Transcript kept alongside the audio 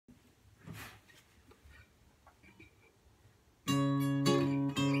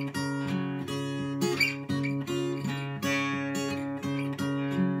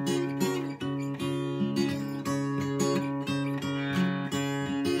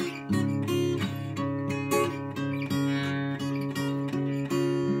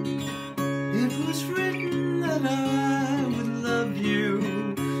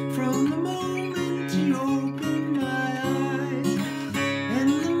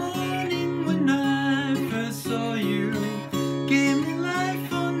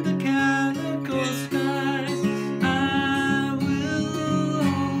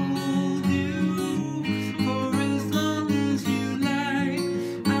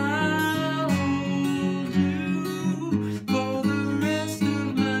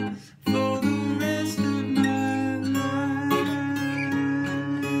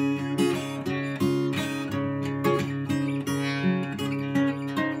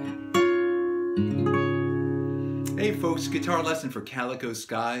Hey folks, guitar lesson for Calico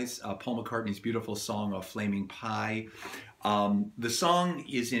Skies, Paul McCartney's beautiful song of Flaming Pie. The song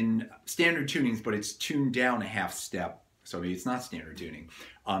is in standard tunings, but it's tuned down a half step, so it's not standard tuning.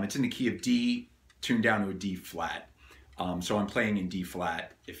 It's in the key of D, tuned down to a D flat. So I'm playing in D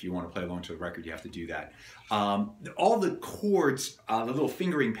flat. If you want to play along to the record, you have to do that. All the chords, the little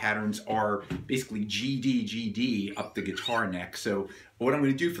fingering patterns are basically G, D, G, D up the guitar neck. So what I'm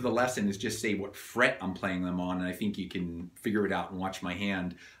going to do for the lesson is just say what fret I'm playing them on, and I think you can figure it out and watch my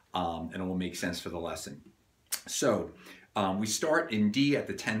hand, and it will make sense for the lesson. So we start in D at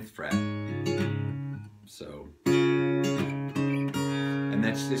the 10th fret. So, and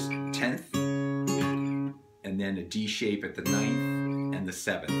that's just 10th. And then a D shape at the 9th and the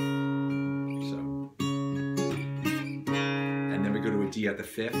 7th. So, and then we go to a D at the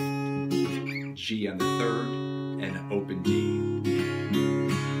 5th, G on the 3rd, and an open D.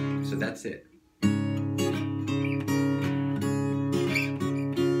 So that's it.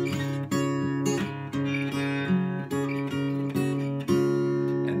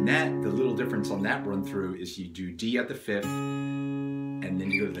 And that, the little difference on that run through is you do D at the 5th, and then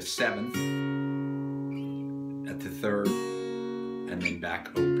you go to the 7th, at the 3rd, and then back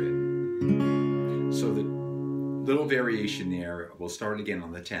open. So the little variation there, we'll start again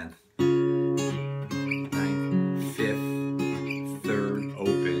on the 10th, 9th, 5th, 3rd,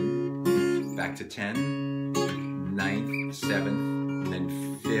 open, back to 10, 9th, 7th, then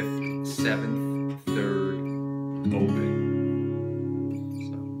 5th, 7th, 3rd, open.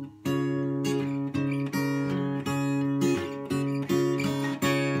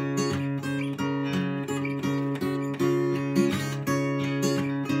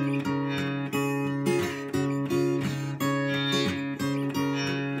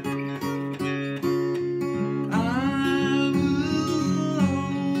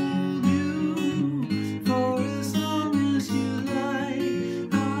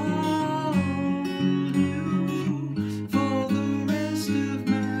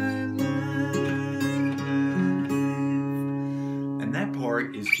 That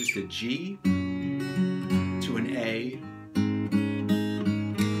part is just a G to an A,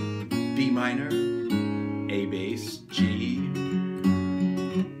 B minor, A bass, G,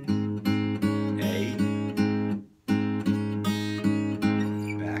 A,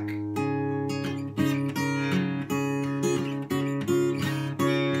 back.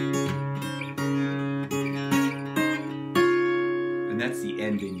 And that's the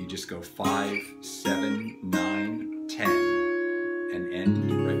ending. You just go 5, 7, 9, 10. And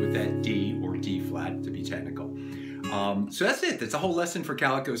end right with that D or D flat to be technical. So that's it. That's a whole lesson for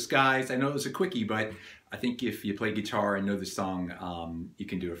Calico Skies. I know it was a quickie, but I think if you play guitar and know the song, you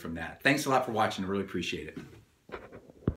can do it from that. Thanks a lot for watching. I really appreciate it.